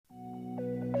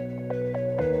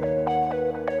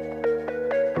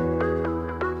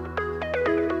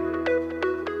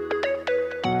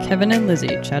Kevin and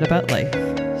Lizzie Chat About Life,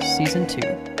 Season 2.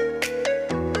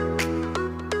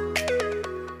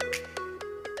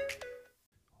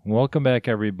 Welcome back,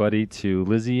 everybody, to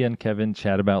Lizzie and Kevin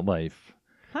Chat About Life.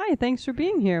 Hi, thanks for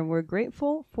being here. We're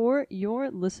grateful for your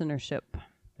listenership.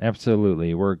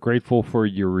 Absolutely. We're grateful for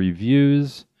your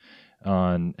reviews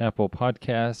on Apple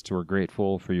Podcasts. We're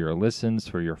grateful for your listens,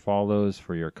 for your follows,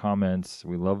 for your comments.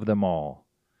 We love them all.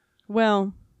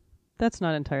 Well, that's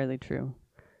not entirely true.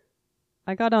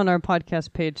 I got on our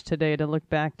podcast page today to look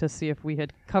back to see if we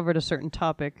had covered a certain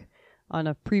topic on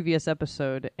a previous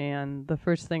episode, and the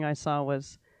first thing I saw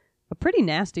was a pretty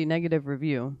nasty negative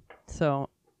review. So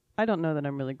I don't know that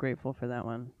I'm really grateful for that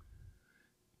one.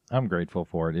 I'm grateful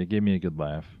for it. It gave me a good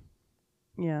laugh.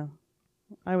 Yeah,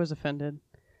 I was offended.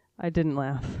 I didn't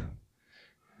laugh.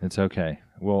 It's okay.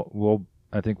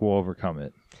 I think we'll overcome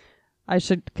it. I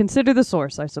should consider the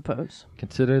source, I suppose.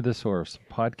 Consider the source.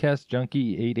 Podcast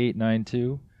Junkie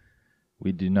 8892.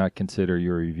 We do not consider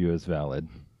your review as valid.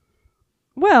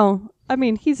 Well, I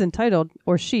mean, he's entitled,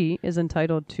 or she is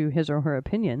entitled to his or her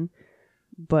opinion,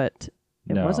 but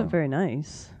it wasn't very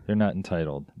nice. They're not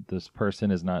entitled. This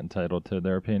person is not entitled to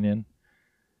their opinion.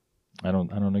 I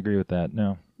don't agree with that.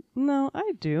 No. No,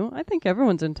 I do. I think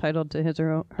everyone's entitled to his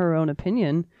or her own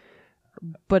opinion,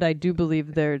 but I do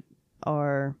believe there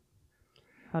are,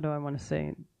 how do I want to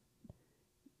say,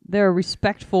 there are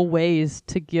respectful ways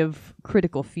to give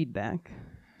critical feedback.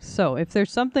 So if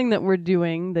there's something that we're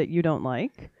doing that you don't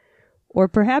like, or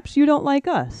perhaps you don't like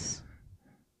us,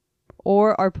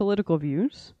 or our political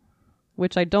views,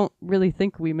 which I don't really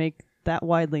think we make that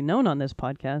widely known on this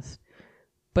podcast,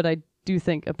 but I do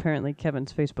think apparently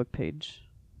Kevin's Facebook page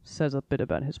says a bit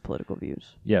about his political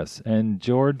views. Yes, and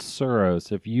George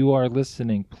Soros, if you are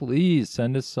listening, please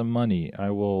send us some money.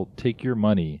 I will take your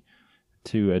money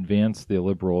to advance the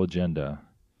liberal agenda.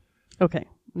 Okay,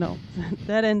 no,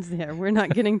 that ends there. We're not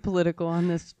getting political on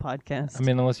this podcast. I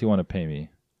mean, unless you want to pay me.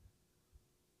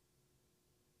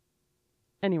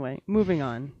 Anyway, moving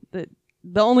on.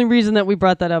 The only reason that we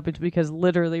brought that up is because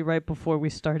literally right before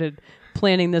we started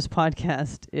planning this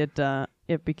podcast,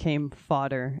 it became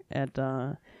fodder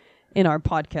in our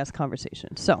podcast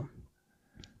conversation. So,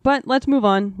 but let's move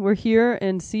on. We're here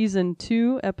in Season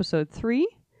 2, Episode 3,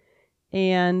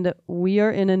 and we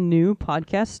are in a new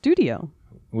podcast studio.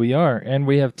 We are, and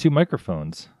we have 2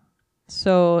 microphones.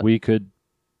 So we could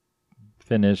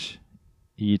finish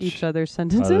each other's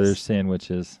sentences? Other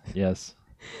sandwiches, yes.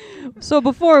 So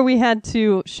before we had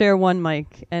to share one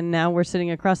mic, and now we're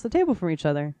sitting across the table from each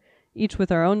other, each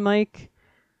with our own mic.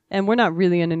 And we're not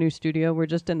really in a new studio. We're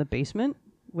just in the basement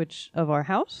of our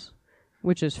house,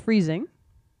 which is freezing.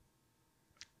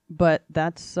 But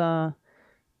that's why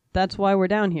we're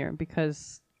down here,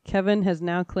 because Kevin has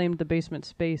now claimed the basement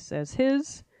space as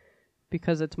his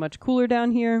because it's much cooler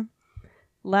down here.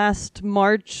 Last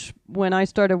March, when I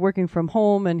started working from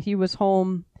home and he was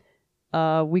home,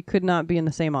 we could not be in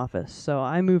the same office, so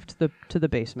I moved to the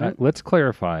basement. Let's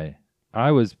clarify.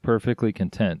 I was perfectly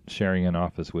content sharing an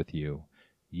office with you.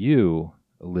 You,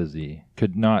 Lizzie,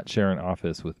 could not share an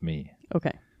office with me.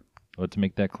 Okay. Let's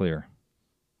make that clear.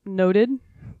 Noted.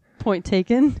 Point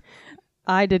taken.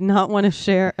 I did not want to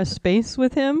share a space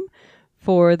with him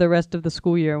for the rest of the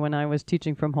school year when I was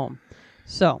teaching from home.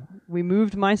 So we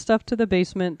moved my stuff to the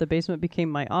basement. The basement became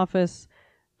my office.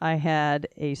 I had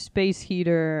a space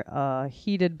heater, a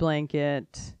heated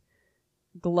blanket,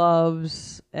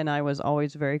 gloves, and I was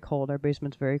always very cold. Our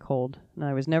basement's very cold. And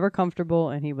I was never comfortable,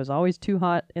 and he was always too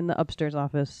hot in the upstairs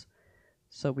office.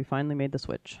 So we finally made the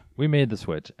switch. We made the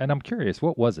switch. And I'm curious,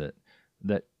 what was it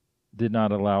that did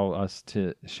not allow us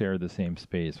to share the same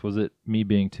space? Was it me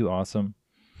being too awesome?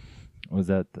 Was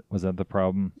that the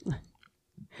problem?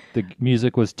 The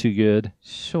music was too good?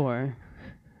 Sure.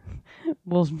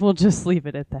 We'll just leave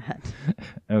it at that.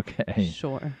 Okay.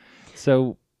 Sure.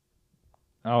 So,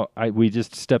 we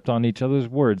just stepped on each other's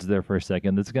words there for a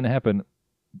second. That's going to happen.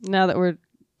 Now that we're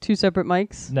 2 separate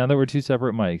mics? Now that we're 2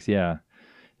 separate mics, yeah.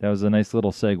 That was a nice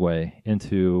little segue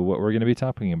into what we're going to be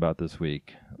talking about this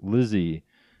week. Lizzie,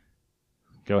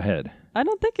 go ahead. I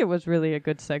don't think it was really a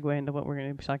good segue into what we're going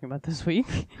to be talking about this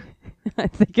week. I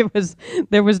think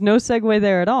there was no segue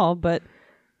there at all, but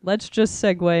let's just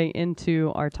segue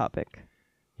into our topic.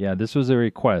 Yeah, this was a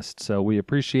request, so we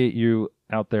appreciate you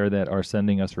out there that are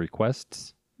sending us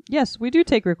requests. Yes, we do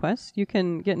take requests. You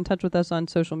can get in touch with us on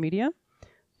social media,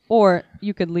 or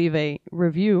you could leave a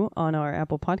review on our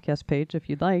Apple Podcast page if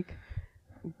you'd like,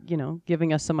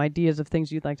 giving us some ideas of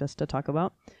things you'd like us to talk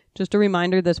about. Just a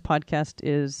reminder, this podcast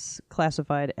is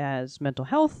classified as mental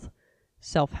health,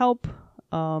 self-help,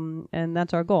 and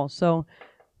that's our goal. So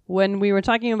when we were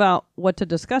talking about what to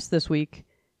discuss this week,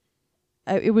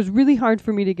 it was really hard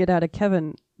for me to get out of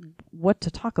Kevin what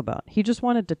to talk about. He just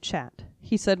wanted to chat.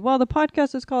 He said, well, the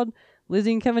podcast is called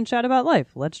Lizzie and Kevin Chat About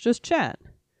Life. Let's just chat.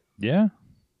 Yeah.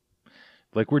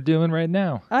 Like we're doing right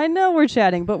now. I know we're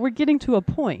chatting, but we're getting to a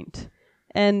point.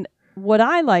 And what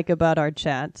I like about our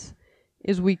chats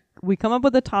is we come up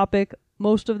with a topic.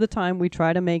 Most of the time we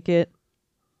try to make it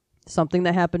something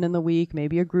that happened in the week,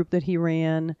 maybe a group that he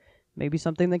ran, maybe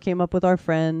something that came up with our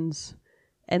friends.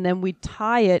 And then we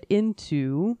tie it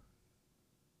into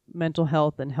mental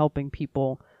health and helping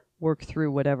people work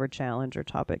through whatever challenge or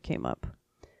topic came up.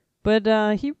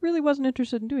 But he really wasn't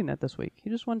interested in doing that this week. He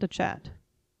just wanted to chat.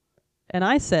 And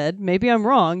I said, maybe I'm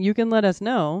wrong. You can let us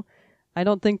know. I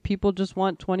don't think people just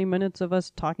want 20 minutes of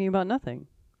us talking about nothing.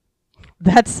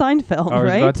 That's Seinfeld, right? I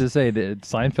was about to say that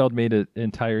Seinfeld made an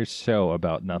entire show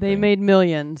about nothing. They made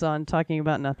millions on talking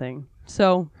about nothing.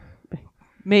 So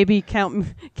maybe count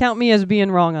me as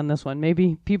being wrong on this one.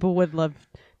 Maybe people would love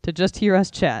to just hear us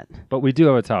chat. But we do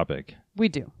have a topic. We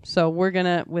do. So we're going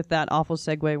to, with that awful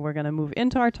segue, we're going to move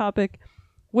into our topic,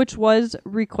 which was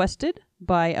requested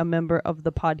by a member of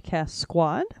the podcast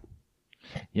squad.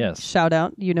 Yes. Shout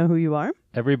out. You know who you are.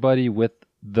 Everybody with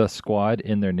the squad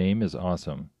in their name is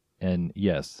awesome. And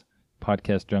yes,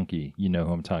 Podcast Junkie, you know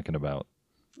who I'm talking about.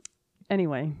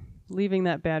 Anyway, leaving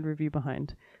that bad review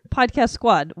behind. Podcast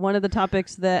squad, one of the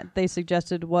topics that they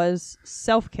suggested was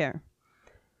self-care.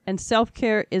 And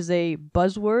self-care is a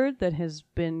buzzword that has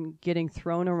been getting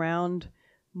thrown around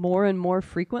more and more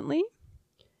frequently.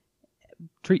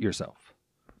 Treat yourself.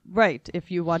 Right.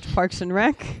 If you watch Parks and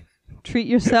Rec, treat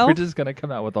yourself. We're just going to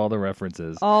come out with all the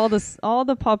references. All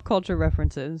the pop culture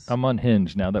references. I'm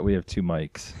unhinged now that we have 2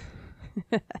 mics.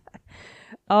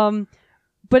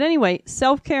 But anyway,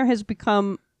 self-care has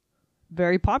become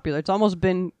very popular. It's almost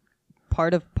been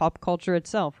part of pop culture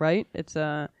itself, right? It's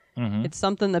It's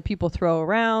something that people throw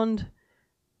around,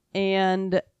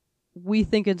 and we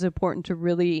think it's important to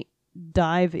really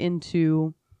dive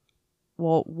into,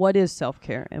 well, what is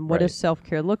self-care and what does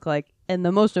self-care look like? And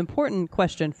the most important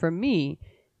question for me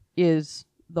is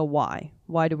the why.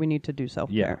 Why do we need to do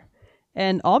self-care? Yeah.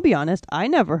 And I'll be honest, I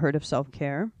never heard of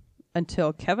self-care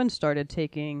until Kevin started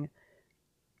taking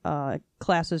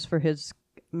classes for his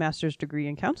master's degree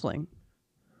in counseling.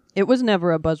 It was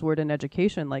never a buzzword in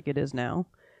education like it is now.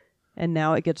 And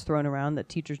now it gets thrown around that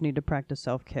teachers need to practice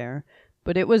self-care.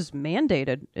 But it was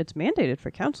mandated. It's mandated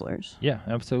for counselors. Yeah,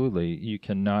 absolutely. You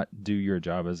cannot do your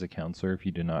job as a counselor if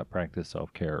you do not practice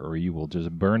self-care, or you will just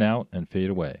burn out and fade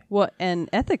away. Well, and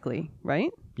ethically,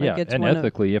 right? Like yeah, and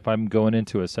ethically, if I'm going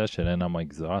into a session and I'm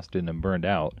exhausted and burned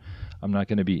out, I'm not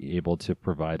going to be able to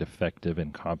provide effective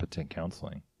and competent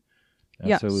counseling.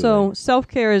 Absolutely. Yeah, so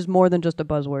self-care is more than just a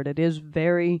buzzword. It is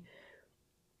very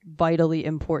vitally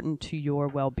important to your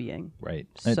well-being. Right.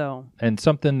 And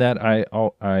something that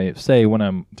I say when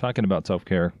I'm talking about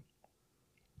self-care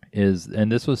is,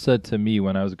 and this was said to me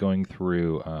when I was going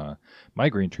through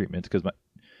migraine treatments, because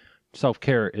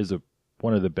self-care is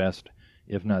one of the best,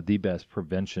 if not the best,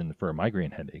 prevention for migraine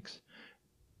headaches.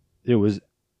 It was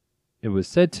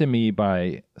said to me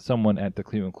by someone at the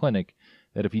Cleveland Clinic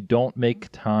that if you don't make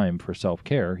time for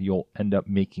self-care, you'll end up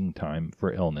making time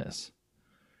for illness.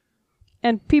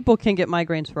 And people can get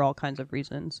migraines for all kinds of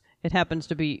reasons. It happens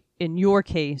to be, in your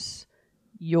case,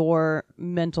 your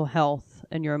mental health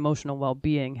and your emotional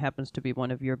well-being happens to be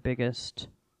one of your biggest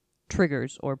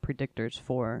triggers or predictors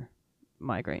for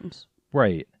migraines.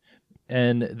 Right.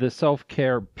 And the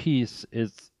self-care piece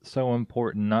is so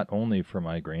important not only for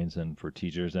migraines and for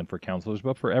teachers and for counselors,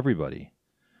 but for everybody.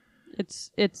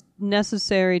 It's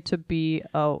necessary to be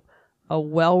a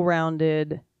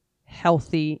well-rounded,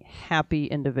 healthy, happy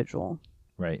individual.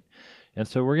 Right. And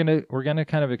so we're gonna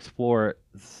kind of explore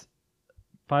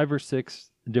 5 or 6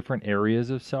 different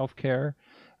areas of self-care.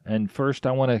 And first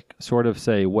I want to sort of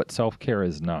say what self-care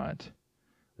is not.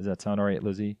 Does that sound all right,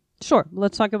 Lizzie? Sure.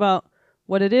 Let's talk about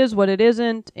what it is, what it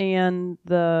isn't, and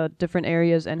the different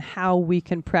areas and how we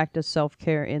can practice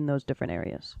self-care in those different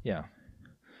areas. Yeah.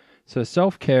 So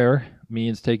self-care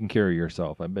means taking care of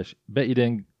yourself. I bet you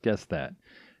didn't guess that.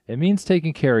 It means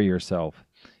taking care of yourself.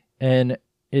 And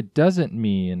it doesn't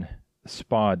mean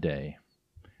spa day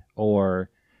or,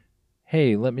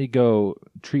 hey, let me go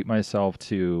treat myself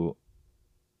to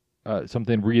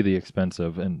something really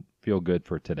expensive and feel good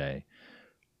for today.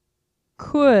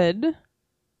 Could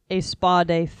a spa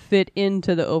day fit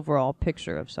into the overall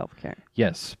picture of self-care?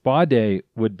 Yes, spa day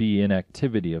would be an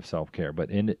activity of self-care, but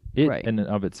in and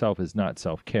of itself is not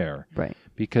self-care. Right.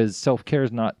 Because self-care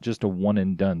is not just a one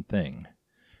and done thing.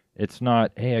 It's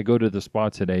not, hey, I go to the spa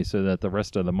today so that the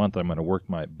rest of the month I'm going to work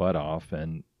my butt off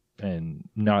and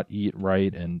not eat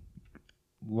right and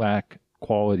lack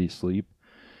quality sleep.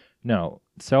 No,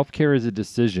 self-care is a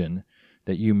decision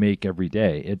that you make every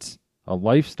day. It's a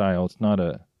lifestyle. It's not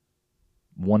a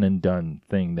one and done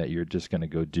thing that you're just going to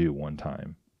go do one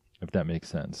time, if that makes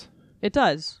sense. It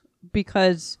does,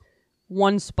 because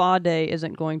one spa day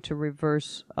isn't going to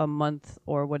reverse a month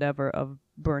or whatever of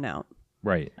burnout.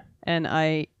 Right. And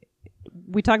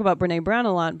we talk about Brene Brown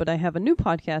a lot, but I have a new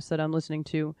podcast that I'm listening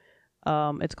to.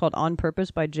 It's called On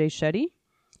Purpose by Jay Shetty.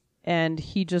 And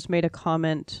he just made a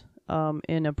comment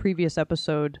in a previous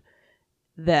episode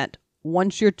that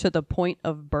once you're to the point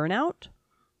of burnout,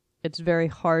 it's very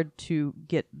hard to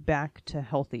get back to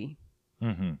healthy.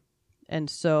 Mm-hmm. And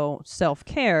so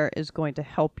self-care is going to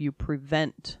help you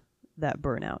prevent that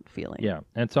burnout feeling. Yeah.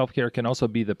 And self-care can also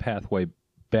be the pathway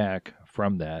back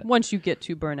from that. Once you get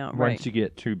to burnout, right? Once you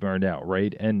get too burned out,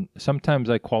 right? And sometimes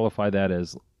I qualify that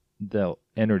as the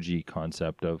energy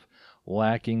concept of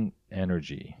lacking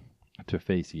energy to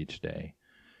face each day.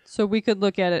 So we could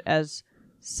look at it as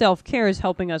self-care is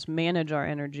helping us manage our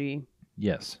energy.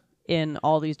 Yes. In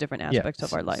all these different aspects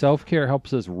of our life. Self-care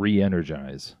helps us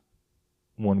re-energize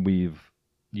when we've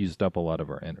used up a lot of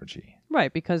our energy.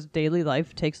 Right, because daily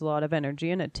life takes a lot of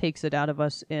energy and it takes it out of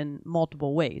us in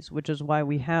multiple ways, which is why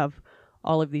we have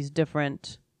all of these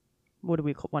different, what do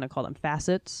we want to call them,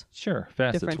 facets? Sure,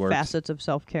 facets different works. facets of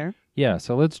self-care. Yeah,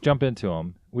 so let's jump into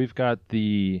them. We've got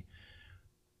the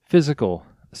physical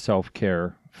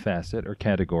self-care facet or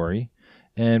category.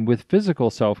 And with physical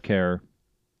self-care,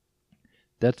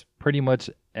 that's pretty much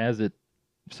as it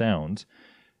sounds.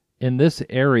 In this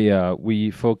area,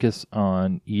 we focus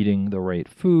on eating the right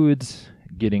foods,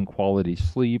 getting quality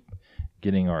sleep,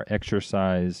 getting our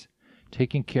exercise,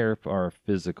 taking care of our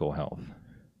physical health.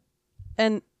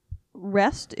 And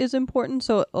rest is important.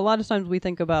 So a lot of times we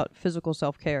think about physical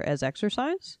self-care as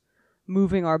exercise,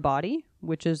 moving our body,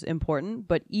 which is important,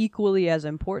 but equally as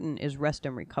important is rest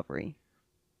and recovery.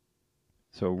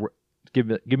 So give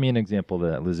me an example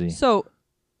of that, Lizzie. So,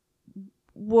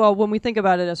 well, when we think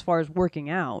about it as far as working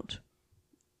out,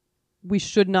 we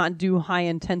should not do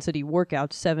high-intensity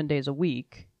workouts 7 days a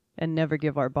week and never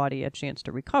give our body a chance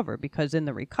to recover, because in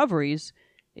the recoveries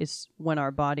is when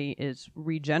our body is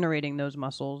regenerating those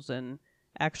muscles and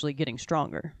actually getting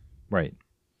stronger. Right.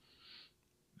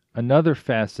 Another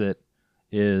facet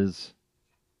is,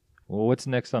 well, what's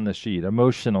next on the sheet?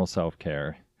 Emotional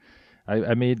self-care.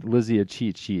 I made Lizzie a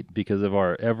cheat sheet because of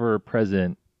our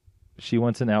ever-present, she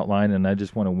wants an outline and I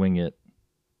just want to wing it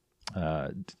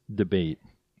debate.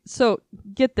 So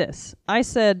get this. I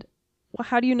said, well,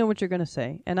 how do you know what you're going to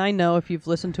say? And I know if you've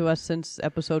listened to us since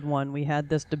episode 1, we had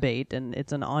this debate, and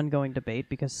it's an ongoing debate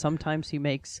because sometimes he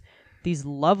makes these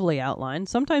lovely outlines.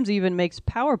 Sometimes he even makes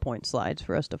PowerPoint slides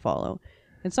for us to follow.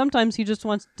 And sometimes he just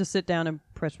wants to sit down and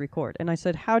press record. And I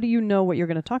said, how do you know what you're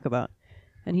going to talk about?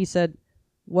 And he said,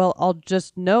 well, I'll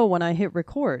just know when I hit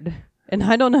record. And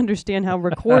I don't understand how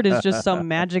record is just some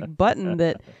magic button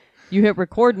that you hit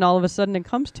record and all of a sudden it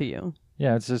comes to you.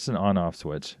 Yeah, it's just an on-off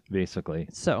switch, basically.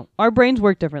 So our brains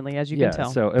work differently, as you can tell.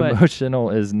 So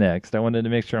emotional is next. I wanted to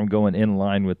make sure I'm going in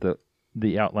line with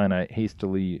the outline I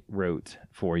hastily wrote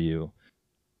for you.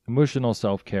 Emotional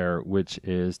self-care, which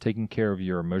is taking care of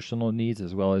your emotional needs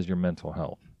as well as your mental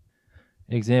health.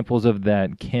 Examples of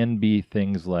that can be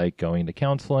things like going to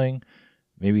counseling,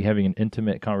 maybe having an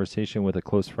intimate conversation with a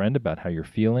close friend about how you're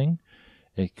feeling.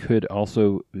 It could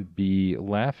also be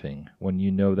laughing when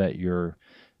you know that you're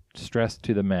stressed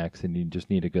to the max and you just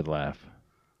need a good laugh.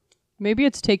 Maybe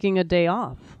it's taking a day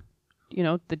off,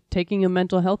 taking a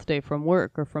mental health day from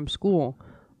work or from school,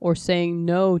 or saying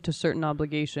no to certain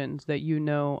obligations that you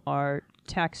know are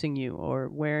taxing you or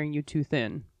wearing you too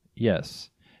thin.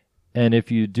 Yes. And if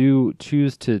you do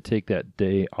choose to take that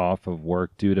day off of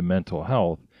work due to mental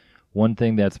health, one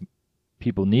thing that's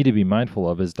people need to be mindful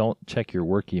of is don't check your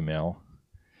work email.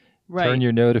 Right. Turn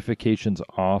your notifications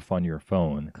off on your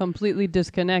phone. Completely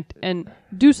disconnect and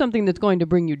do something that's going to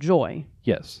bring you joy.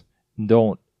 Yes.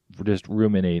 Don't just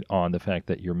ruminate on the fact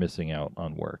that you're missing out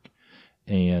on work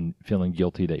and feeling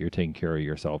guilty that you're taking care of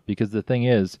yourself. Because the thing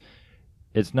is,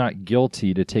 it's not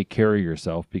guilty to take care of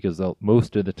yourself because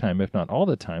most of the time, if not all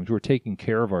the times, we're taking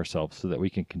care of ourselves so that we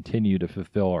can continue to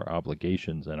fulfill our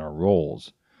obligations and our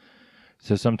roles.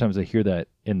 So sometimes I hear that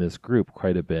in this group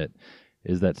quite a bit,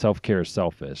 is that self-care is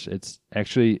selfish. It's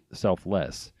actually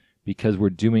selfless because we're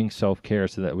doing self-care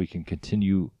so that we can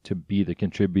continue to be the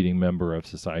contributing member of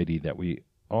society that we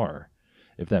are,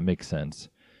 if that makes sense.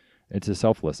 It's a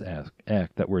selfless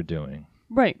act that we're doing.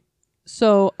 Right.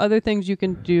 So other things you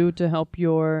can do to help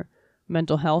your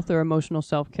mental health or emotional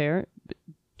self-care,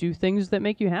 do things that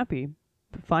make you happy.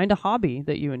 Find a hobby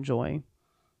that you enjoy.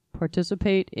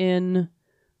 Participate in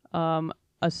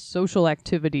a social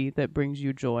activity that brings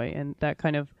you joy. And that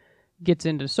kind of gets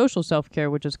into social self-care,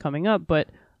 which is coming up. But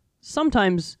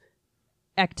sometimes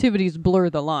activities blur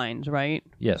the lines, right?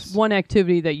 Yes. One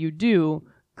activity that you do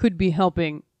could be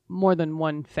helping more than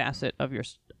one facet of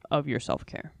your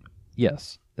self-care.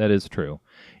 Yes, that is true.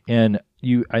 And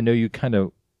I know you kind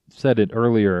of said it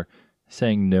earlier,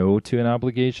 saying no to an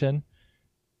obligation.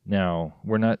 Now,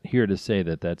 we're not here to say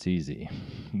that that's easy.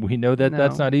 We know that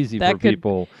that's No. not easy That for could-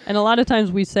 people. And a lot of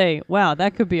times we say, wow,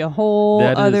 that could be a whole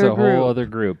That other is a group. whole other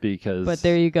group because But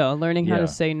there you go. Learning how yeah, to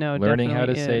say no learning how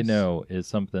to definitely say is. no is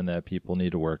something that people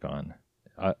need to work on.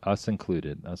 Us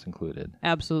included.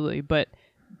 Absolutely. But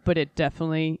it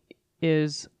definitely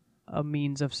is a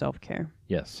means of self-care.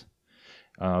 Yes.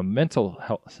 Mental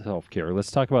health self-care.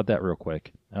 Let's talk about that real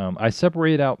quick. I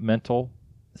separate out mental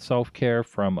self-care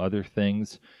from other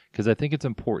things because I think it's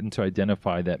important to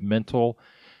identify that mental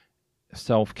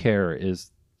self-care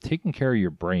is taking care of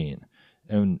your brain.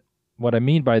 And what I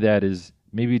mean by that is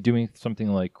maybe doing something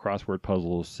like crossword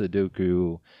puzzles,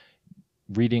 Sudoku,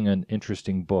 reading an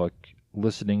interesting book,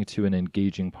 listening to an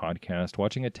engaging podcast,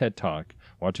 watching a TED Talk,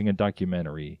 watching a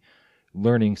documentary,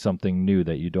 learning something new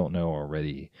that you don't know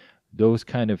already. Those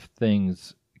kind of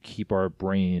things keep our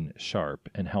brain sharp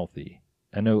and healthy.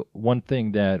 I know one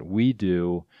thing that we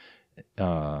do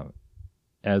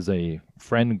as a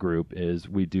friend group is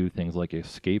we do things like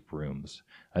escape rooms.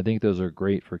 I think those are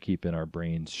great for keeping our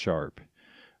brains sharp.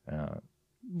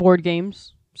 Board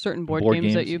games, certain board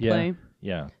games that you yeah, play.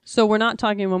 Yeah. So we're not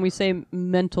talking, when we say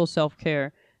mental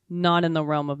self-care, not in the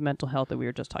realm of mental health that we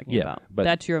were just talking Yeah, about. but-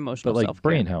 That's your emotional But like self-care.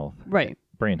 brain health. Right.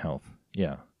 Brain health.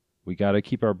 Yeah. We got to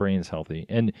keep our brains healthy.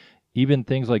 And even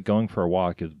things like going for a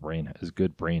walk is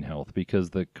good brain health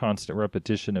because the constant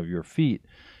repetition of your feet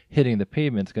hitting the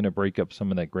pavement is going to break up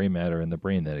some of that gray matter in the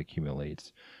brain that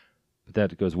accumulates. But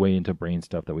that goes way into brain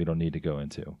stuff that we don't need to go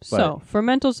into. So for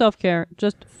mental self-care,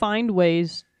 just find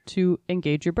ways to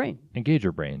engage your brain. Engage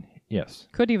your brain. Yes.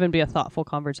 Could even be a thoughtful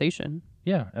conversation.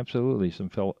 Yeah, absolutely.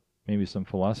 Maybe some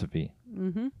philosophy.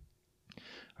 Mm-hmm.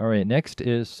 All right. Next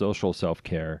is social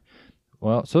self-care.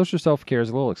 Well, social self-care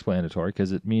is a little explanatory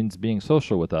because it means being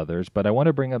social with others, but I want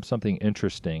to bring up something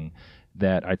interesting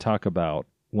that I talk about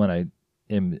when I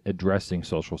am addressing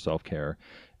social self-care.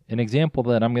 An example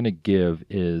that I'm going to give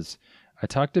is I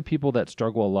talk to people that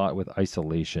struggle a lot with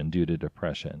isolation due to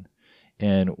depression.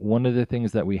 And one of the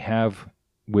things that we have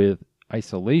with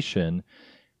isolation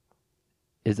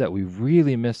is that we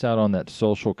really miss out on that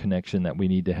social connection that we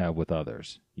need to have with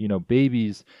others. You know,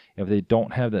 babies, if they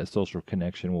don't have that social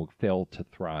connection, will fail to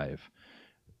thrive.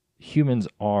 Humans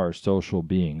are social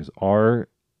beings. Our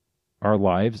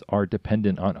lives are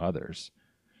dependent on others.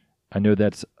 I know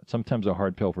that's sometimes a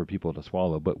hard pill for people to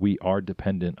swallow, but we are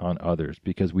dependent on others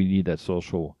because we need that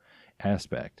social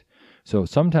aspect. So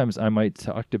sometimes I might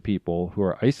talk to people who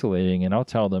are isolating and I'll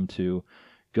tell them to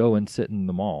go and sit in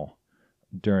the mall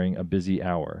during a busy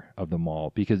hour of the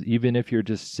mall, because even if you're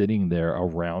just sitting there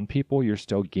around people, you're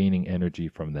still gaining energy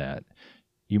from that.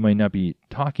 You might not be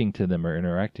talking to them or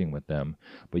interacting with them,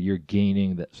 but you're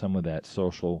gaining some of that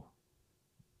social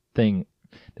thing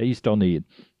that you still need.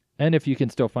 And if you can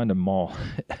still find a mall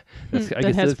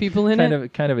that has people in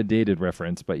it. Kind of a dated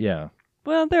reference, but yeah.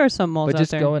 Well, there are some malls But out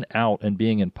just there. going out and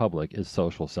being in public is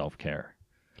social self-care.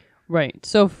 Right.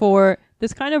 So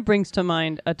this kind of brings to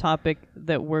mind a topic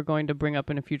that we're going to bring up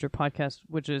in a future podcast,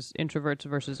 which is introverts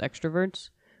versus extroverts,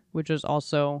 which is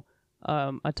also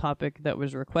a topic that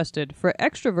was requested. For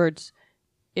extroverts,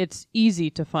 it's easy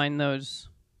to find those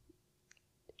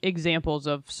examples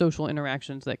of social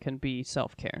interactions that can be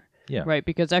self-care. Yeah. Right?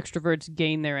 Because extroverts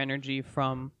gain their energy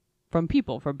from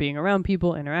people, from being around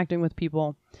people, interacting with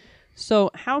people.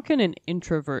 So how can an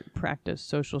introvert practice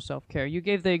social self-care? You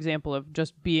gave the example of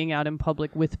just being out in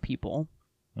public with people.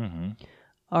 Mm-hmm.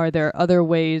 Are there other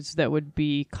ways that would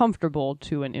be comfortable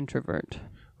to an introvert?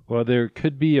 Well, there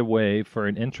could be a way for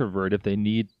an introvert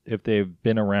if they've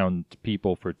been around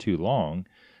people for too long.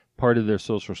 Part of their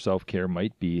social self-care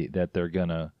might be that they're going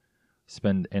to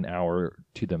spend an hour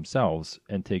to themselves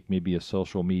and take maybe a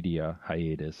social media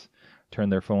hiatus, turn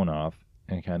their phone off,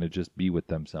 and kind of just be with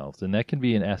themselves. And that can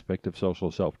be an aspect of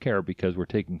social self-care because we're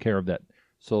taking care of that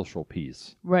social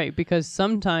piece. Right, because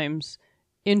sometimes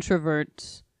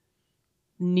introverts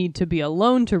need to be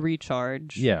alone to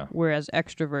recharge, Yeah. whereas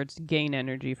extroverts gain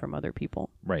energy from other people.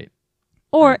 Right.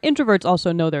 Or introverts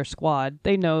also know their squad.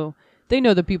 They know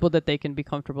the people that they can be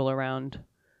comfortable around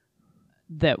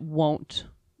that won't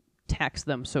tax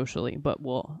them socially, but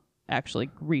will actually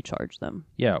recharge them.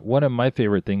 Yeah, one of my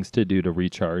favorite things to do to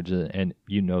recharge, and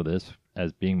you know this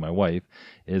as being my wife,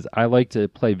 is I like to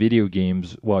play video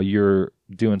games while you're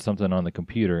doing something on the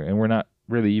computer, and we're not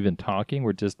really even talking.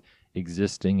 We're just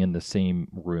existing in the same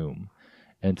room.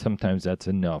 And sometimes that's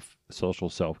enough social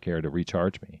self-care to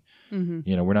recharge me. Mm-hmm.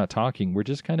 You know, we're not talking. We're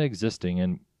just kind of existing,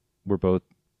 and we're both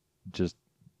just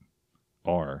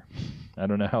are. I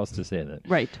don't know how else to say that.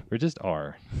 Right. We're just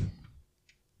are.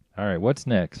 All right, what's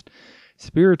next?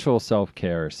 Spiritual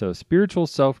self-care. So spiritual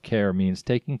self-care means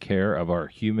taking care of our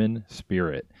human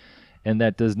spirit. And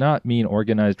that does not mean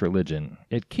organized religion.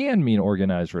 It can mean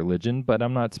organized religion, but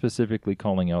I'm not specifically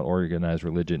calling out organized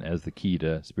religion as the key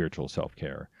to spiritual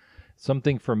self-care.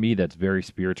 Something for me that's very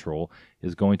spiritual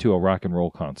is going to a rock and roll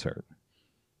concert.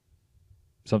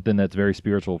 Something that's very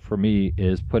spiritual for me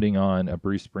is putting on a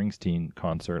Bruce Springsteen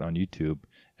concert on YouTube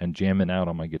and jamming out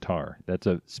on my guitar. That's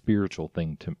a spiritual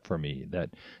thing for me.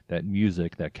 That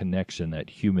music, that connection, that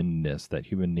humanness, that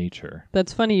human nature.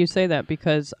 That's funny you say that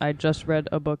because I just read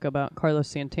a book about Carlos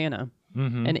Santana.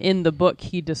 Mm-hmm. And in the book,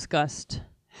 he discussed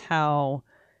how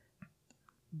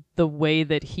the way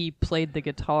that he played the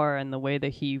guitar and the way that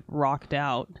he rocked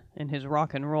out in his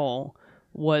rock and roll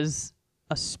was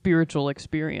a spiritual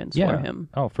experience for him.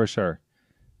 Oh, for sure.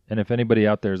 And if anybody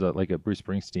out there is like a Bruce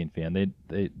Springsteen fan,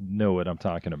 they know what I'm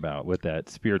talking about with that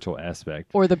spiritual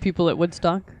aspect. Or the people at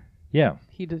Woodstock. Yeah.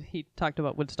 He talked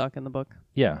about Woodstock in the book.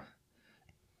 Yeah.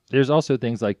 There's also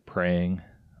things like praying,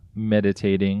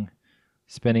 meditating,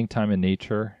 spending time in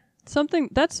nature. Something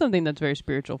that's very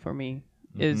spiritual for me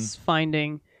is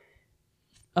finding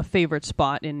a favorite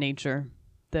spot in nature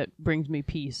that brings me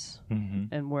peace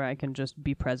and where I can just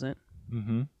be present.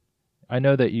 Mm-hmm. I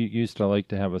know that you used to like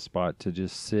to have a spot to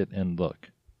just sit and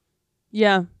look.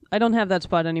 Yeah, I don't have that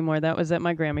spot anymore. That was at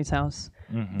my Grammy's house.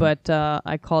 Mm-hmm. But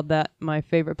I called that my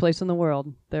favorite place in the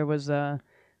world. There was a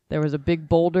big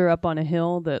boulder up on a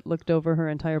hill that looked over her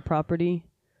entire property,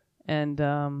 and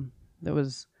that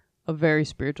was a very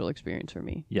spiritual experience for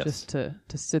me. Yes. Just to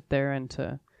sit there and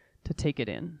to take it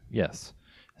in. Yes.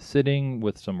 Sitting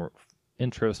with some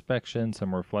introspection,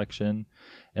 some reflection.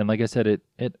 And like I said,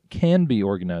 it can be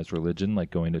organized religion,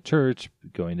 like going to church,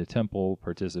 going to temple,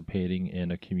 participating in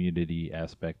a community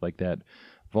aspect like that.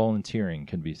 Volunteering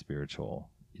can be spiritual.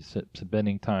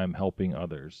 Spending time helping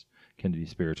others can be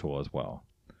spiritual as well.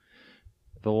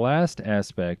 The last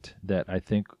aspect that I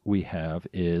think we have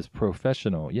is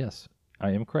professional. Yes, I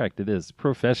am correct. It is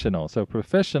professional. So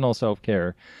professional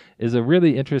self-care is a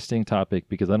really interesting topic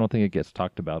because I don't think it gets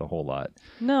talked about a whole lot.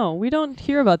 No, we don't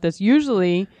hear about this.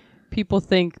 Usually people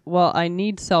think, well, I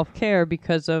need self-care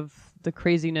because of the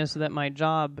craziness that my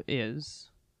job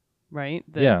is, right?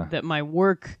 That my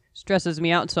work stresses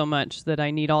me out so much that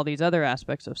I need all these other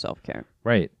aspects of self-care.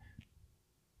 Right.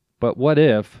 But what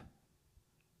if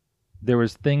there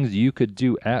was things you could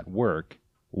do at work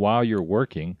while you're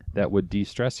working that would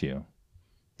de-stress you?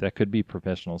 That could be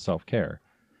professional self-care.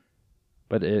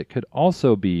 But it could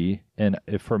also be, and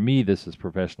for me this is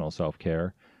professional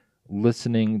self-care,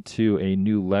 listening to a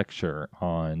new lecture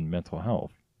on mental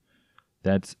health.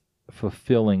 That's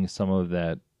fulfilling some of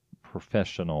that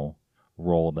professional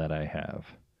role that I have.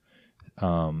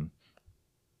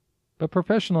 But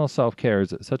professional self-care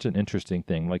is such an interesting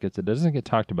thing. Like I said, it doesn't get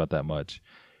talked about that much.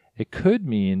 It could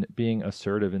mean being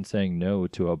assertive and saying no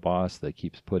to a boss that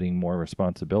keeps putting more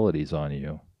responsibilities on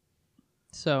you.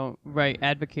 So, right,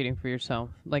 advocating for yourself,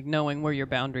 like knowing where your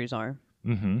boundaries are.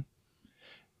 Mm-hmm.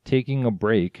 Taking a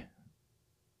break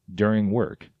during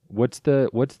work. What's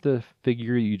the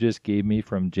figure you just gave me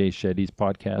from Jay Shetty's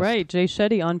podcast? Right, Jay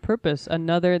Shetty on purpose.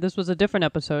 This was a different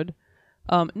episode.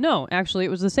 No, actually,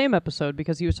 it was the same episode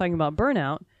because he was talking about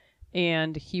burnout,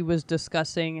 and he was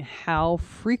discussing how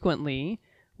frequently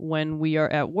when we are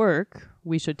at work,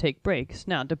 we should take breaks.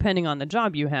 Now, depending on the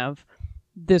job you have,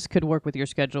 this could work with your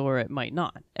schedule or it might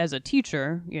not. As a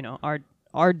teacher,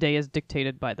 our day is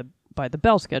dictated by the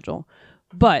bell schedule.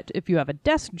 But if you have a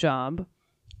desk job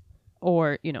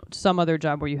or, some other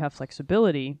job where you have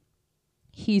flexibility,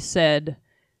 he said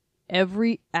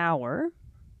every hour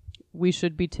we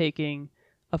should be taking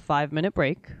a 5-minute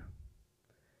break.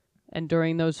 And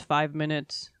during those 5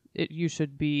 minutes, you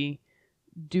should be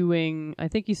doing, I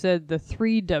think he said the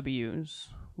 3 W's: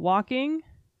 walking,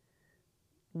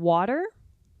 water,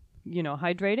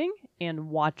 hydrating, and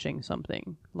watching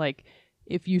something. Like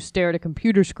if you stare at a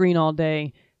computer screen all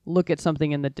day, look at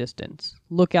something in the distance.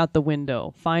 Look out the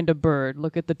window, find a bird,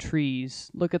 look at the trees,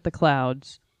 look at the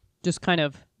clouds. Just kind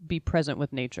of be present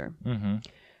with nature. Mm-hmm.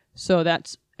 So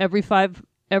that's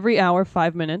every hour,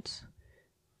 5 minutes.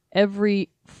 Every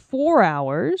 4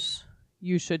 hours,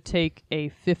 you should take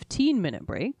a 15-minute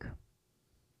break.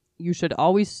 You should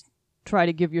always try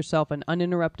to give yourself an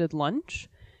uninterrupted lunch,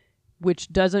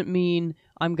 which doesn't mean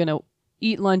I'm going to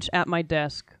eat lunch at my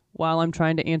desk while I'm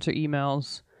trying to answer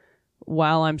emails,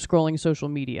 while I'm scrolling social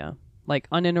media. Like,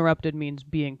 uninterrupted means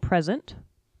being present.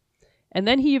 And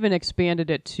then he even expanded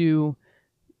it to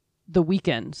the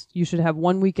weekends. You should have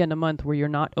one weekend a month where you're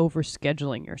not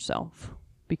overscheduling yourself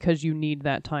because you need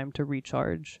that time to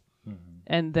recharge. Mm-hmm.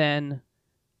 And then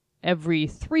every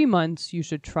 3 months, you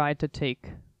should try to take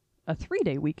a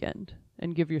 3-day weekend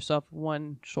and give yourself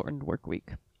one shortened work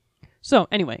week. So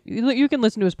anyway, you can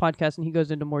listen to his podcast and he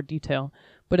goes into more detail,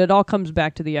 but it all comes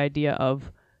back to the idea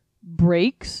of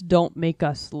breaks don't make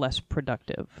us less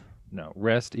productive. No,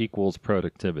 rest equals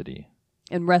productivity.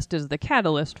 And rest is the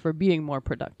catalyst for being more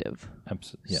productive.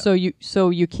 Yeah. So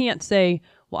you can't say,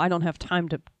 well, I don't have time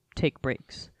to take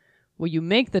breaks. Well, you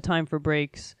make the time for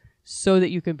breaks so that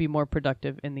you can be more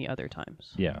productive in the other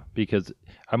times. Yeah, because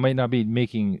I might not be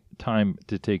making time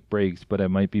to take breaks, but I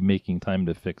might be making time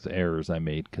to fix errors I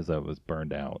made because I was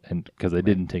burned out and because I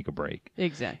didn't take a break.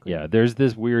 Exactly. Yeah, there's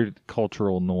this weird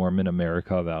cultural norm in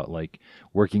America about like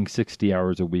working 60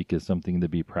 hours a week is something to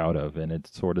be proud of, and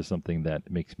it's sort of something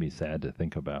that makes me sad to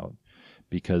think about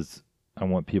because I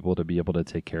want people to be able to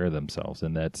take care of themselves,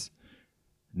 and that's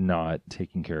not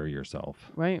taking care of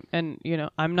yourself. Right. And,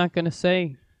 I'm not going to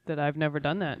say that I've never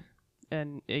done that.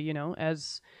 And,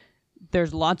 as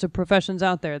there's lots of professions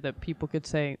out there that people could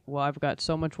say, well, I've got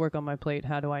so much work on my plate.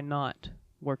 How do I not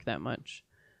work that much?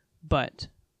 But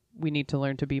we need to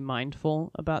learn to be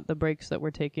mindful about the breaks that we're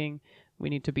taking. We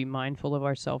need to be mindful of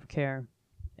our self-care.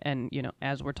 And,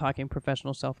 as we're talking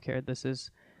professional self-care, this is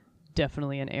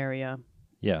definitely an area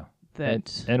Yeah.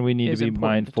 that and we need to is be important to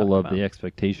mindful talk of about. the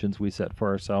expectations we set for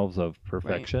ourselves of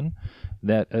perfection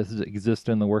that exist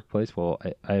in the workplace. Well,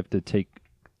 I have to take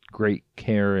great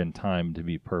care and time to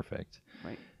be perfect.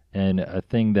 Right. And a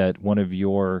thing that one of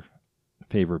your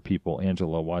favorite people,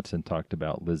 Angela Watson, talked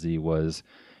about, Lizzie, was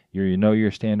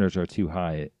your standards are too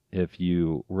high if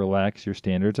you relax your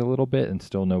standards a little bit and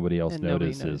still nobody else And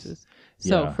notices. nobody notices.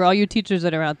 So Yeah. for all you teachers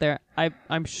that are out there,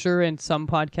 I'm sure in some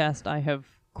podcast I have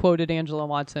quoted Angela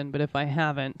Watson, but if I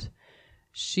haven't,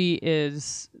 she's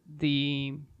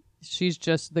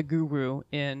just the guru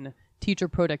in teacher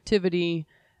productivity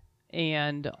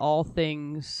and all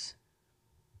things,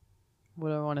 what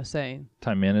do I want to say?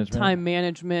 Time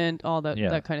management, all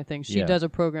that kind of thing. She does a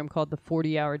program called the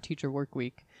 40-hour teacher work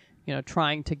week,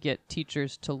 trying to get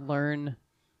teachers to learn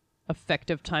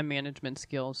effective time management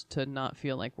skills to not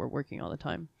feel like we're working all the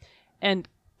time. And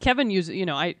Kevin uses,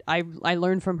 I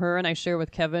learn from her and I share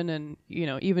with Kevin, and,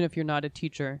 even if you're not a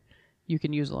teacher, you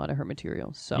can use a lot of her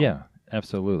materials. So yeah,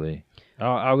 absolutely.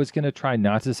 I was going to try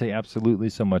not to say absolutely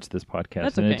so much this podcast,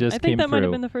 that's and okay. it just I came think that through. might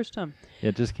have been the first time.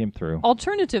 It just came through.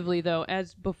 Alternatively, though,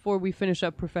 before we finish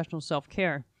up professional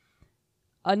self-care,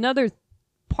 another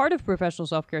part of professional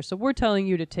self-care, so we're telling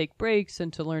you to take breaks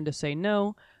and to learn to say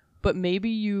no, but maybe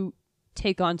you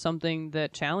take on something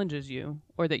that challenges you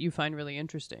or that you find really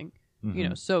interesting.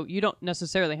 Mm-hmm. So you don't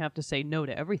necessarily have to say no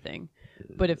to everything,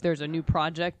 but if there's a new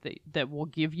project that will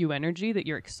give you energy that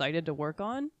you're excited to work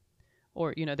on,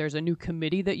 or, there's a new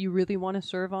committee that you really want to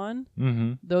serve on,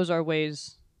 Mm-hmm. those are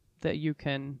ways that you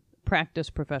can practice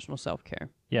professional self-care.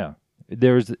 Yeah.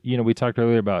 There's, we talked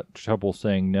earlier about trouble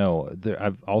saying no.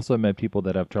 I've also met people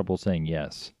that have trouble saying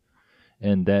yes,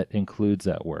 and that includes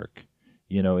that work.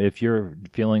 If you're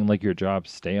feeling like your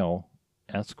job's stale,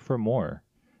 ask for more.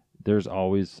 There's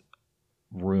always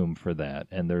room for that,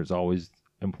 and there's always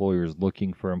employers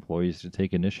looking for employees to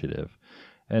take initiative.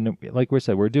 And like we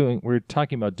said, we're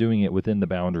talking about doing it within the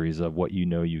boundaries of what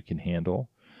you can handle.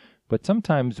 But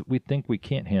sometimes we think we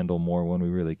can't handle more when we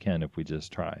really can if we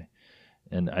just try.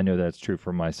 And I know that's true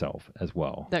for myself as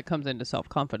well. That comes into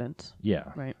self-confidence.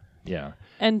 Yeah. Right. Yeah.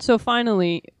 And so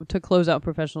finally, to close out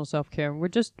professional self-care,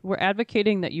 we're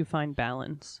advocating that you find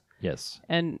balance. Yes.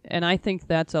 And I think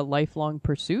that's a lifelong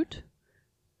pursuit.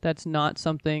 That's not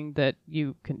something that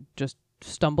you can just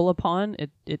stumble upon.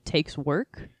 It takes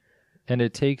work. And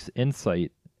it takes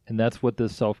insight. And that's what the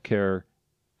self-care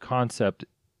concept,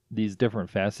 these different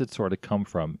facets sort of come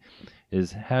from,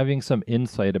 is having some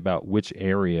insight about which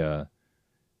area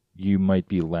you might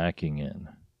be lacking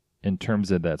in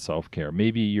terms of that self-care.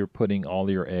 Maybe you're putting all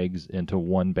your eggs into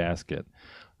one basket,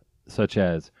 such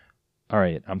as, all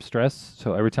right, I'm stressed,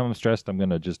 so every time I'm stressed, I'm going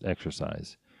to just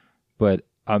exercise. But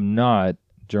I'm not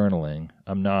journaling.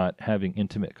 I'm not having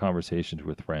intimate conversations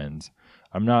with friends.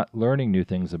 I'm not learning new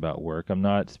things about work. I'm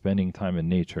not spending time in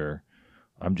nature.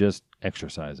 I'm just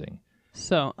exercising.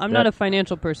 So I'm not a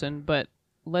financial person, but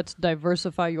let's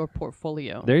diversify your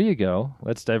portfolio. There you go.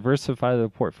 Let's diversify the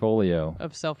portfolio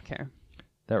of self-care.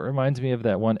 That reminds me of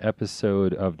that one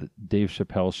episode of the Dave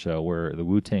Chappelle show where the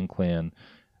Wu-Tang Clan,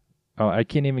 I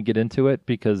can't even get into it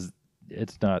because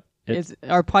it's not. It's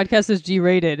our podcast is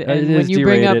G-rated, and It when is you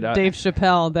bring up G-rated. Dave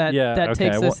Chappelle, that okay,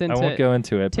 takes us I into won't go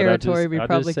into it. territory but we I'll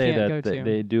probably just say can't that go to.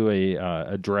 they do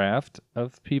a draft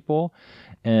of people,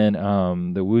 and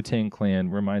the Wu-Tang Clan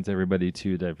reminds everybody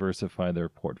to diversify their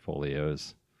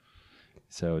portfolios.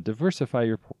 So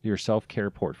diversify your self-care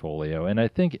portfolio, and I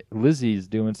think Lizzie's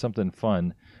doing something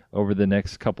fun over the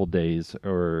next couple days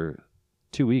or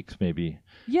 2 weeks, maybe.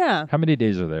 Yeah. How many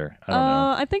days are there? I don't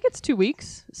know. I think it's 2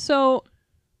 weeks. So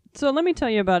let me tell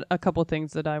you about a couple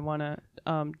things that I want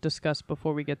to discuss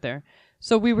before we get there.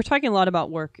 So we were talking a lot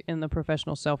about work in the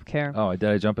professional self-care. Oh, did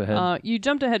I jump ahead? You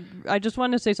jumped ahead. I just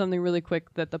wanted to say something really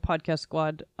quick that the podcast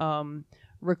squad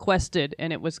requested,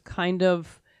 and it was kind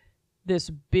of this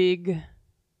big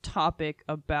topic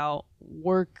about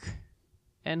work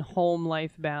and home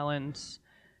life balance,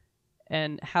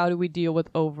 and how do we deal with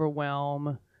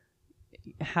overwhelm?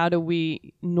 How do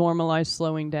we normalize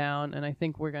slowing down? And I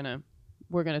think we're gonna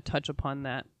touch upon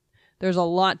that. There's a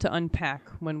lot to unpack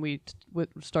when we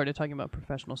started talking about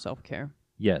professional self-care.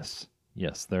 Yes,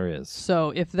 there is.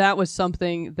 So if that was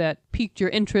something that piqued your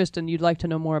interest and you'd like to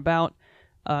know more about,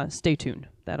 stay tuned.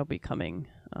 That'll be coming.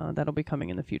 That'll be coming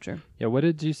in the future. Yeah. What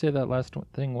did you say that last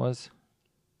thing was?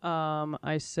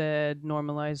 I said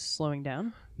normalize slowing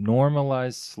down.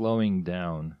 Normalize slowing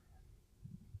down.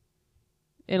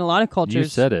 In a lot of cultures, You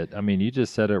said it. I mean, you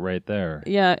just said it right there.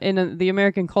 yeah. In the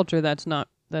American culture, that's not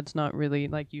really,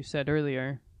 like you said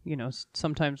earlier. You know,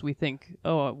 sometimes we think,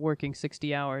 oh, working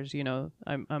 60 hours. You know,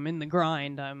 I'm in the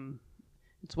grind.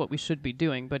 It's what we should be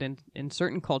doing. But in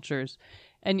certain cultures,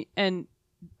 and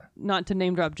not to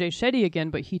name drop Jay Shetty again,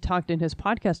 but he talked in his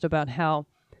podcast about how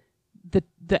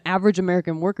the average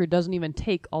American worker doesn't even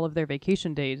take all of their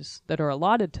vacation days that are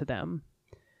allotted to them,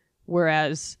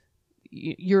 whereas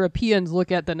Europeans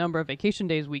look at the number of vacation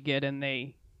days we get and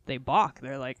they balk.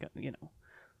 They're like, you know,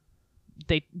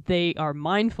 they are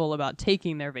mindful about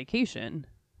taking their vacation,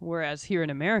 whereas here in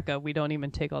America we don't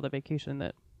even take all the vacation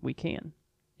that we can.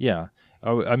 Yeah.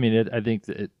 Oh, I mean, I think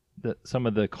that some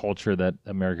of the culture that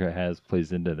America has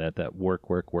plays into that work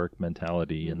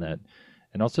mentality, Mm-hmm.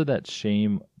 and also that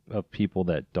shame of people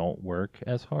that don't work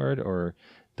as hard or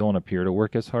don't appear to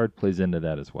work as hard plays into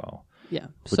that as well. Yeah.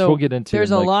 Which so we'll get into.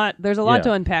 There's a lot yeah.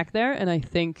 to unpack there, and I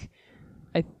think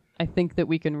that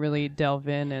we can really delve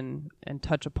in and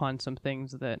touch upon some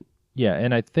things that. Yeah,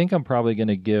 and I think I'm probably going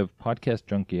to give Podcast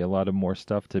Junkie a lot of more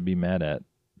stuff to be mad at,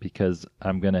 because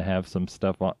I'm going to have some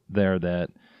stuff there that,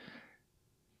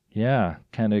 yeah,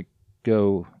 kind of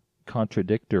go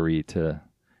contradictory to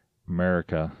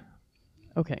America.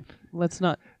 Okay, let's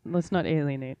not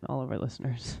alienate all of our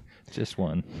listeners. Just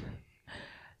one.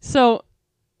 So,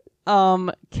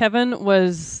 Kevin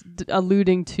was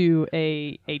alluding to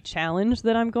a challenge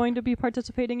that I'm going to be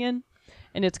participating in,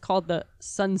 and it's called the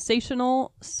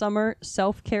Sensational Summer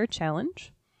Self-Care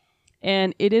Challenge,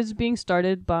 and it is being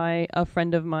started by a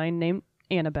friend of mine named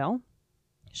Annabelle.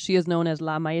 She is known as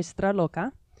La Maestra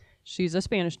Loca. She's a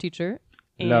Spanish teacher.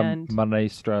 And La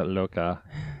Maestra Loca.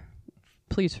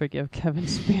 Please forgive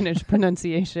Kevin's Spanish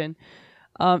pronunciation.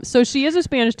 So she is a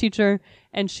Spanish teacher,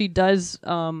 and she does.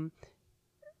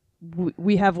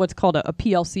 We have what's called a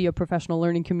PLC, a professional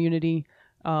learning community,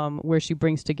 where she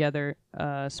brings together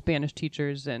Spanish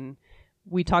teachers, and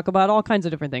we talk about all kinds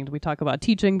of different things. We talk about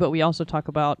teaching, but we also talk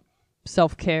about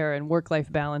self-care and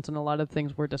work-life balance, and a lot of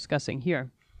things we're discussing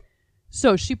here.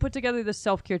 So she put together this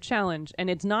self-care challenge, and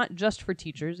it's not just for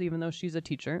teachers, even though she's a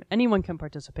teacher. Anyone can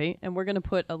participate, and we're going to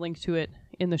put a link to it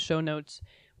in the show notes.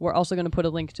 We're also going to put a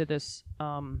link to this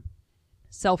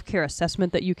self-care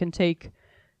assessment that you can take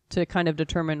to kind of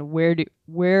determine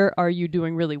where are you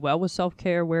doing really well with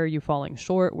self-care, where are you falling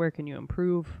short, where can you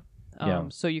improve.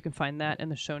 So you can find that in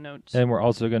the show notes. And we're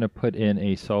also going to put in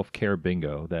a self-care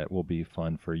bingo that will be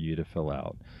fun for you to fill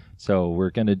out. So we're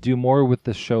going to do more with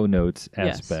the show notes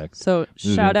aspect. Yes. So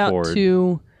shout out forward.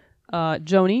 to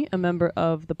Joni, a member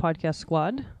of the podcast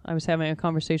squad. I was having a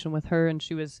conversation with her, and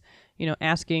she was,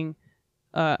 asking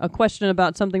a question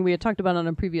about something we had talked about on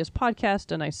a previous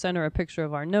podcast, and I sent her a picture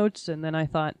of our notes, and then I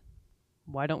thought,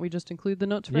 why don't we just include the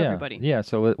notes for everybody? Yeah,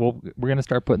 so we're going to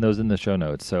start putting those in the show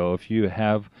notes. So if you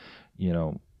have,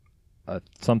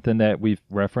 something that we've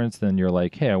referenced, then you're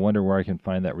like, hey, I wonder where I can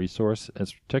find that resource.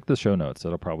 Check the show notes.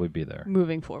 It'll probably be there.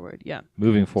 Moving forward, yeah.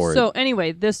 Moving forward. So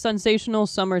anyway, this Sensational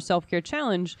Summer Self-Care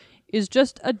Challenge is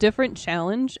just a different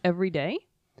challenge every day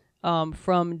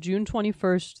from June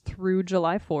 21st through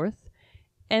July 4th.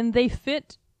 And they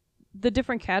fit the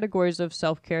different categories of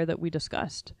self-care that we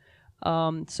discussed.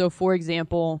 So, for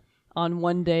example, on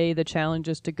one day, the challenge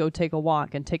is to go take a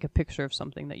walk and take a picture of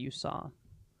something that you saw.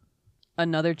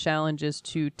 Another challenge is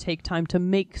to take time to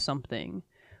make something,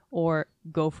 or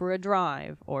go for a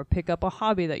drive, or pick up a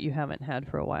hobby that you haven't had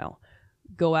for a while.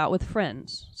 Go out with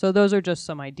friends. So those are just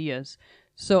some ideas.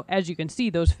 So as you can see,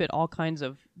 those fit all kinds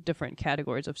of different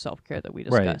categories of self-care that we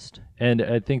discussed. Right. And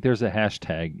I think there's a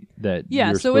hashtag that Yeah,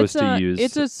 you're so supposed to use.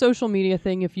 it's a social media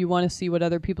thing if you want to see what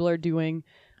other people are doing.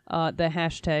 The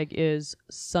hashtag is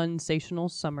Sensational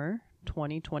Summer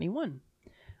 2021.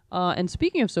 And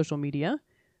speaking of social media,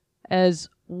 as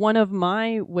one of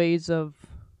my ways of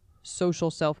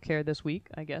social self-care this week,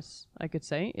 I guess I could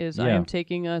say, is I am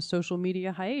taking a social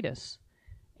media hiatus.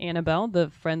 Annabelle, the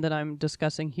friend that I'm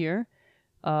discussing here,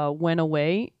 went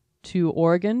away to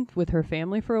Oregon with her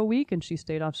family for a week, and she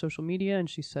stayed off social media, and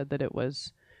she said that it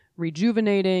was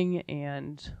rejuvenating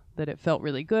and that it felt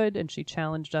really good, and she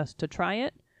challenged us to try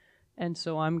it. And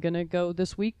so I'm going to go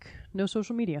this week, no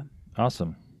social media.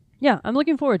 Awesome. Yeah, I'm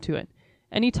looking forward to it.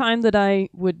 Anytime that I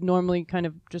would normally kind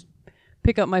of just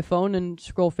pick up my phone and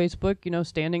scroll Facebook,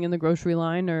 standing in the grocery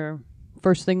line or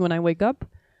first thing when I wake up,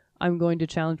 I'm going to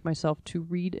challenge myself to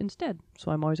read instead.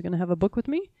 So I'm always going to have a book with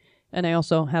me, and I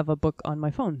also have a book on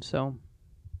my phone, so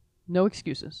no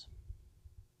excuses.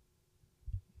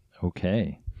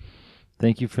 Okay.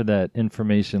 Thank you for that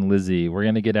information, Lizzie. We're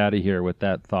going to get out of here with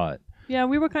that thought. Yeah,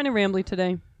 we were kind of rambly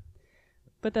today,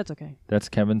 but that's okay. That's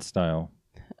Kevin's style.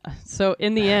 So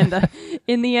in the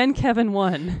end, Kevin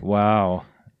won. Wow.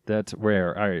 That's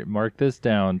rare. All right, mark this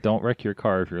down. Don't wreck your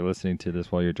car if you're listening to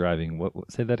this while you're driving. What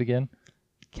say that again?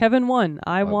 Kevin won.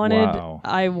 I wow.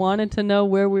 wanted to know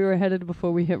where we were headed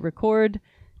before we hit record.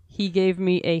 He gave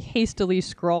me a hastily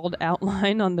scrawled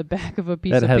outline on the back of a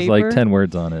piece of paper. That has like 10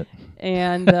 words on it.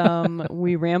 And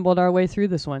we rambled our way through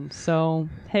this one. So,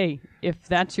 hey, if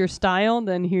that's your style,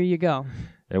 then here you go.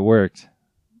 It worked.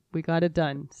 We got it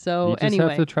done. So you just anyway,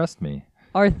 have to trust me.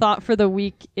 Our thought for the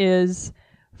week is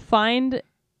find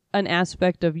an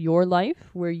aspect of your life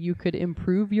where you could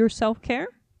improve your self-care.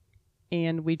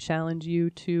 And we challenge you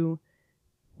to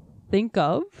think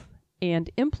of and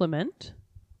implement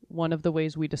one of the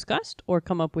ways we discussed, or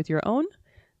come up with your own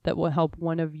that will help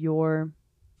one of your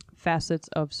facets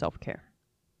of self-care.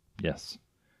 Yes.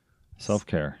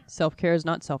 Self-care. Self-care is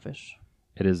not selfish.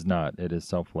 It is not. It is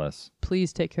selfless.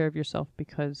 Please take care of yourself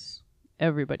because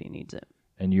everybody needs it.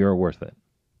 And you're worth it.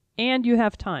 And you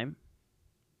have time.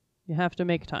 You have to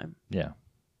make time. Yeah.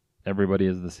 Everybody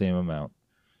is the same amount.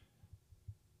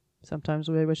 Sometimes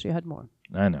we wish you had more.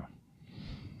 I know.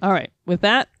 All right. With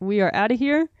that, we are out of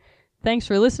here. Thanks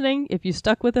for listening. If you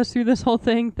stuck with us through this whole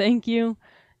thing, thank you.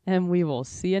 And we will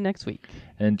see you next week.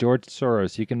 And George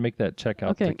Soros, you can make that check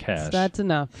out to cash. Okay, that's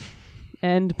enough.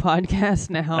 End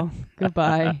podcast now.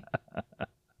 Goodbye.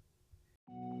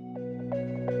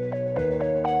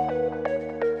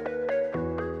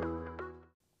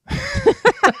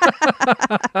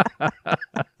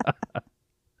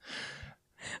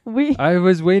 I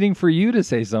was waiting for you to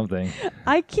say something.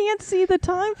 I can't see the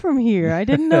time from here. I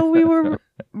didn't know we were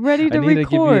ready to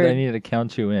record. I need to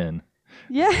count you in.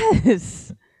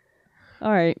 Yes.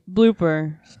 All right.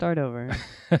 Blooper. Start over.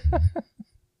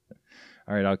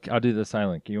 All right. I'll do the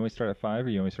silent. You want me to start at 5 or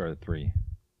you want me to start at 3?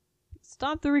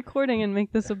 Stop the recording and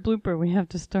make this a blooper. We have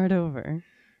to start over.